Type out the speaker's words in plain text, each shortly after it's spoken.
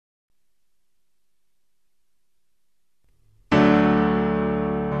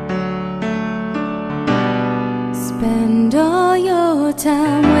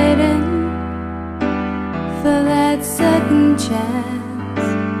chance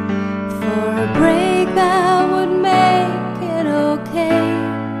for a break that would make it okay.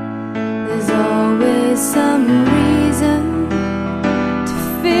 There's always some reason to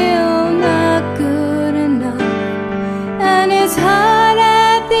feel not good enough, and it's hard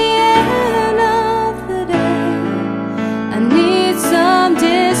at the end of the day. I need some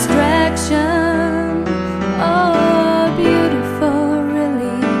distraction, oh, a beautiful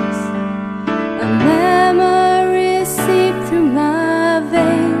release. A memory seep through my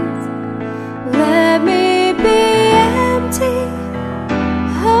veins. Let me be empty,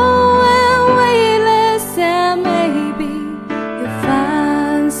 oh, and weightless, and maybe you'll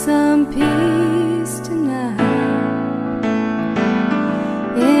find some peace tonight.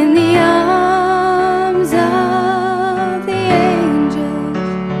 In the arms of the angels,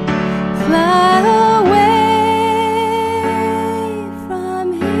 fly away from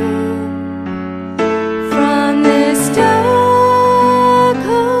here, from this dark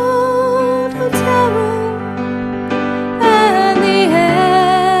cold hotel room, and the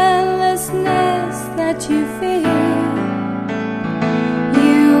endlessness that you feel.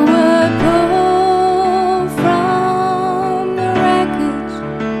 You would pull from the wreckage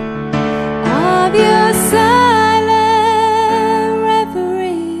of your silent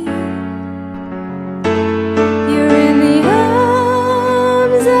reverie. You're in the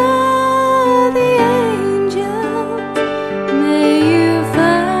arms of the angels. May you find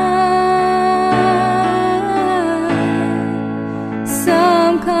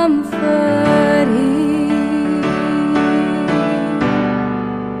some comfort here.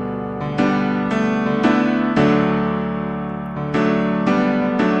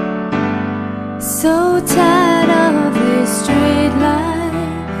 So tired of this street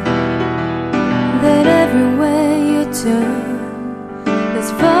life, that everywhere you turn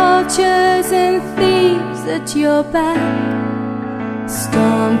there's vultures and thieves at your back.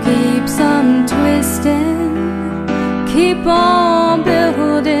 Storm keeps on twisting, keep on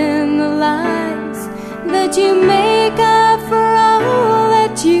building the lies that you make up for all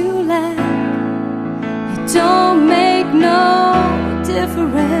that you lack. It don't make no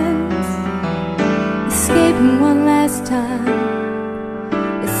difference. Escaping one last time,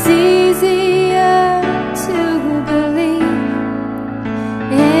 it's easier to believe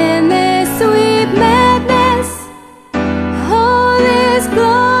in this sweet madness, oh, this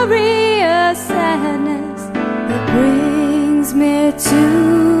glorious sadness that brings me to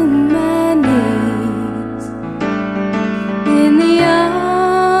my knees. In the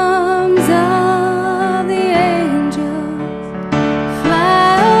arms of the angels,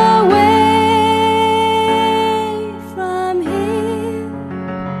 fly away from here,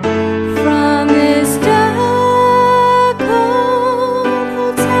 from this dark cold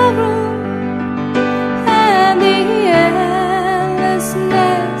hotel room, and the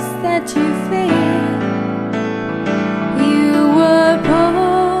endlessness that you feel.